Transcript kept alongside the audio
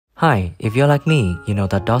Hi, if you're like me, you know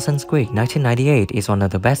that Dawson's Creek 1998 is one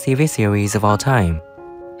of the best TV series of all time.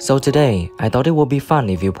 So today, I thought it would be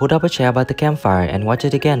fun if you put up a chair by the campfire and watch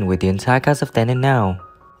it again with the entire cast of then and now.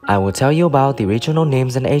 I will tell you about the original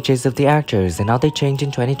names and ages of the actors and how they changed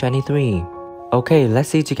in 2023. Okay, let's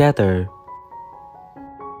see together.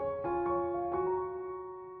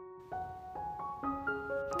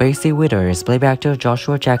 Pacey Witter is played by actor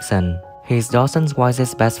Joshua Jackson. He is Dawson's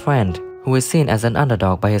wisest best friend, who is seen as an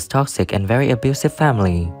underdog by his toxic and very abusive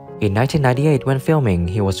family. In 1998, when filming,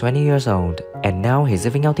 he was 20 years old, and now he's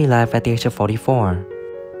living out the life at the age of 44.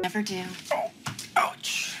 Never do. Oh,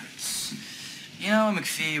 ouch. You know,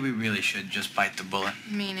 McPhee, we really should just bite the bullet.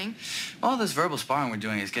 Meaning? Well, this verbal sparring we're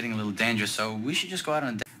doing is getting a little dangerous, so we should just go out on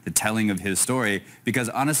a date. The telling of his story, because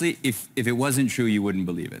honestly, if it wasn't true, you wouldn't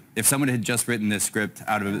believe it. If someone had just written this script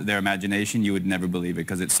out of their imagination, you would never believe it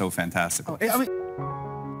because it's so fantastical.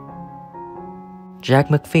 Jack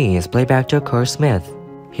McPhee is played by actor Kurt Smith.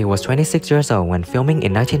 He was 26 years old when filming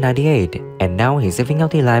in 1998, and now he's living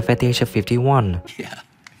out the life at the age of 51. Yeah.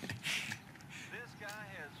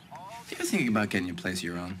 You ever think about getting a place of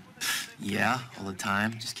your own? Yeah, all the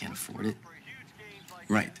time. Just can't afford it.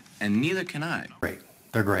 Right. And neither can I. Great.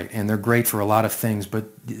 They're great, and they're great for a lot of things, but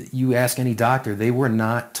you ask any doctor, they were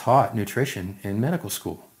not taught nutrition in medical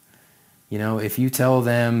school. You know, if you tell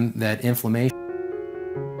them that inflammation...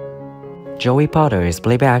 Joey Potter is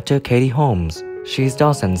played by actor Katie Holmes. She is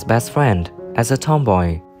Dawson's best friend. As a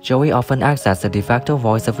tomboy, Joey often acts as the de facto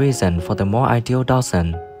voice of reason for the more ideal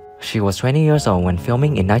Dawson. She was 20 years old when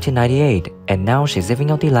filming in 1998, and now she's living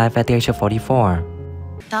out the life at the age of 44.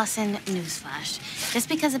 Dawson, newsflash. Just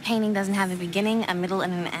because a painting doesn't have a beginning, a middle,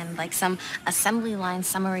 and an end, like some assembly line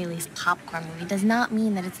summer-release popcorn movie, does not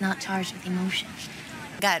mean that it's not charged with emotion.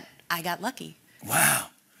 I got lucky. Wow.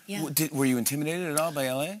 Yeah. Were you intimidated at all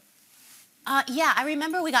by LA? Yeah, I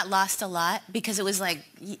remember we got lost a lot because it was like,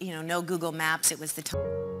 you know, no Google Maps. It was the time.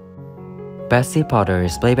 Bessie Potter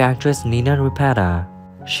is played by actress Nina Ripata.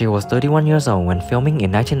 She was 31 years old when filming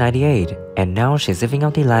in 1998, and now she's living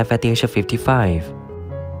out the life at the age of 55.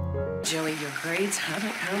 Joey, your grades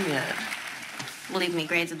haven't come yet. Believe me,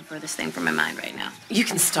 grades are the furthest thing from my mind right now. You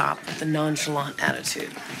can stop with the nonchalant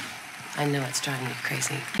attitude. I know it's driving you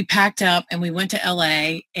crazy. We packed up and we went to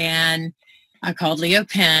LA, and I called Leo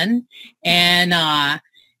Penn, and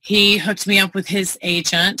he hooked me up with his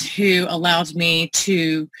agent who allowed me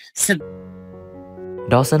to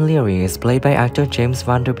Dawson Leery is played by actor James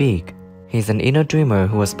Van Der Beek. He's an inner dreamer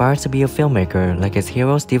who aspires to be a filmmaker like his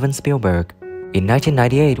hero Steven Spielberg. In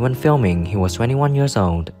 1998, when filming, he was 21 years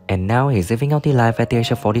old, and now he's living out the life at the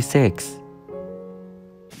age of 46.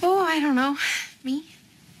 Oh, I don't know. Me?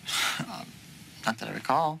 Not that I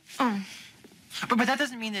recall. Oh. But that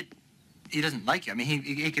doesn't mean that he doesn't like you. I mean,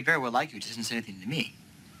 he could very well like you. He just doesn't say anything to me.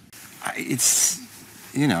 It's,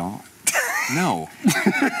 you know, no.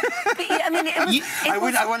 I mean, I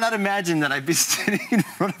would not imagine that I'd be sitting in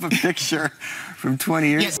front of a picture from 20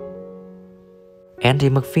 years. Yes. Andy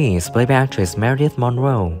McPhee is played by actress Meredith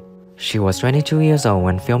Monroe. She was 22 years old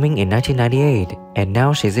when filming in 1998, and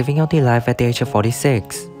now she's living out the life at the age of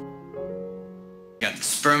 46. Got the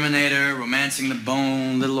Sperminator, Romancing the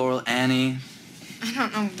Bone, Little Oral Annie. I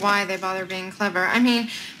don't know why they bother being clever. I mean,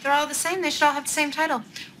 they're all the same. They should all have the same title.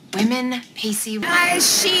 Women, Pacey Witter.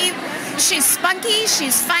 She's spunky,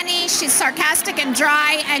 she's funny, she's sarcastic and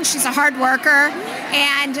dry, and she's a hard worker,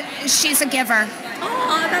 and she's a giver.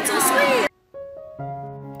 Oh, that's so sweet.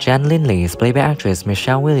 Jen Lindley is played by actress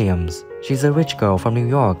Michelle Williams. She's a rich girl from New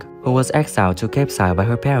York who was exiled to Capeside by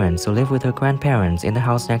her parents to live with her grandparents in the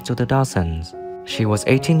house next to the Dawsons. She was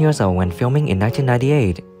 18 years old when filming in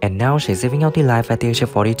 1998, and now she's living out the life at the age of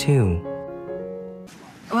 42.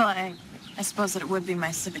 Well, I suppose that it would be my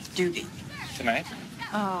civic duty. Tonight?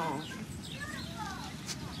 Oh.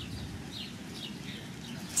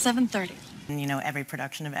 7:30. You know, every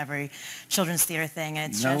production of every children's theater thing.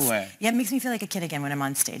 It's No just, way. Yeah, it makes me feel like a kid again when I'm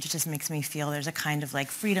on stage. It just makes me feel there's a kind of like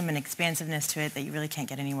freedom and expansiveness to it that you really can't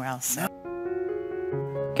get anywhere else. So.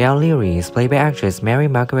 Gail Leery is played by actress Mary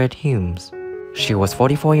Margaret Humes. She was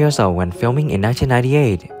 44 years old when filming in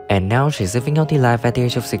 1998, and now she's living out the life at the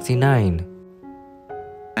age of 69.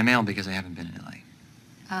 I mailed because I haven't been in LA.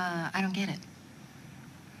 I don't get it.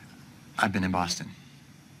 I've been in Boston.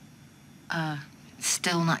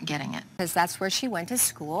 Still not getting it. Because that's where she went to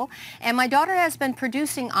school. And my daughter has been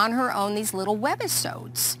producing on her own these little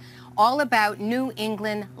webisodes, all about New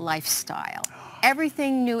England lifestyle.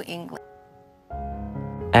 Everything New England.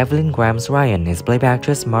 Evelyn Grams Ryan is played by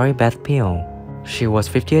actress Mary Beth Peel. She was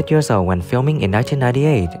 58 years old when filming in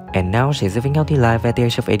 1998, and now she's living out the life at the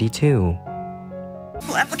age of 82.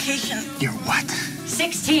 Full application. Your what?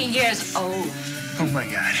 16 years old. Oh my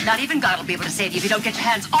God. Not even God will be able to save you if you don't get your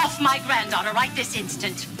hands off my granddaughter right this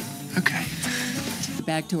instant. Okay.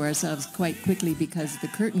 Back to ourselves quite quickly because the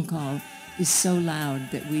curtain call is so loud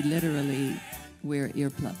that we literally wear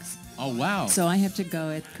earplugs. Oh, wow. So I have to go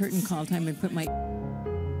at curtain call time and put my...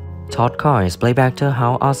 Todd Carr is played by actor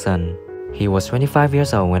Hal Austin. He was 25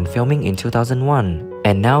 years old when filming in 2001,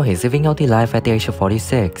 and now he's living out the life at the age of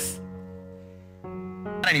 46.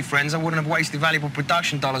 Any friends, I wouldn't have wasted valuable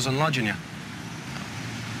production dollars on lodging you.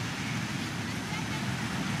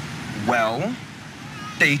 Well,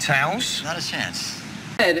 details? Not a chance.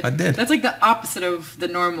 I did. That's like the opposite of the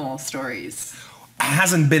normal stories. It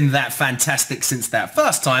hasn't been that fantastic since that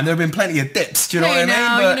first time. There have been plenty of dips, do you know what I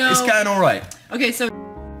mean? But it's going all right. Okay, so...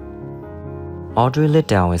 Audrey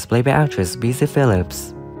Liddell is played by actress Busy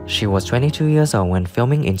Phillips. She was 22 years old when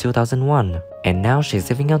filming in 2001, and now she's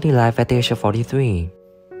living out the life at the age of 43.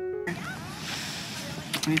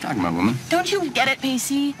 What are you talking about, woman? Don't you get it,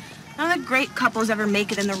 Pacey? None of the great couples ever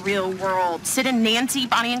make it in the real world. Sid and Nancy,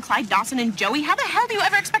 Bonnie and Clyde, Dawson and Joey. How the hell do you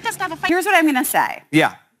ever expect us to have a fight? Here's what I'm going to say.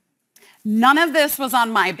 Yeah. None of this was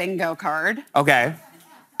on my bingo card. Okay.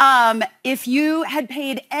 If you had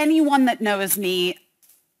paid anyone that knows me...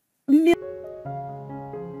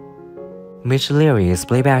 Mitch Leary is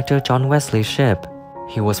played by actor John Wesley Shipp.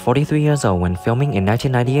 He was 43 years old when filming in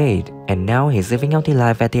 1998, and now he's living out the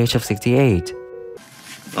life at the age of 68.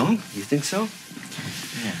 Oh, you think so?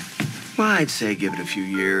 Yeah. Well, I'd say give it a few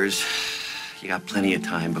years. You got plenty of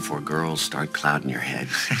time before girls start clouding your head.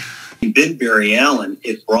 In Barry Allen,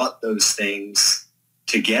 it brought those things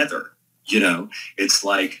together. You know, it's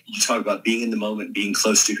like you talk about being in the moment, being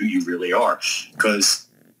close to who you really are, because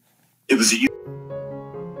it was a...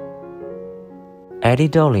 Eddie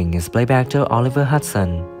Dowling is played by actor Oliver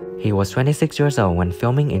Hudson. He was 26 years old when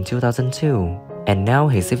filming in 2002, and now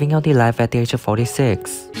he's living out the life at the age of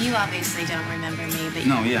 46. You obviously don't remember me, but...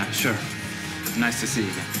 No, yeah, sure. Nice to see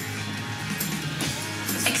you again.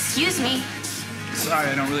 Excuse me. Sorry,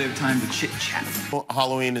 I don't really have time to chit-chat. Well,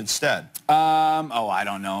 Halloween instead. Oh, I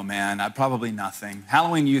don't know, man. Probably nothing.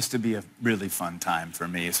 Halloween used to be a really fun time for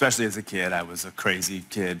me, especially as a kid. I was a crazy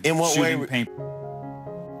kid. In what way? Paint.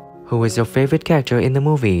 Who is your favorite character in the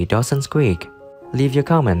movie Dawson's Creek? Leave your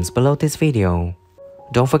comments below this video.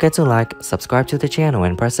 Don't forget to like, subscribe to the channel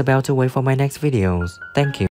and press the bell to wait for my next videos. Thank you.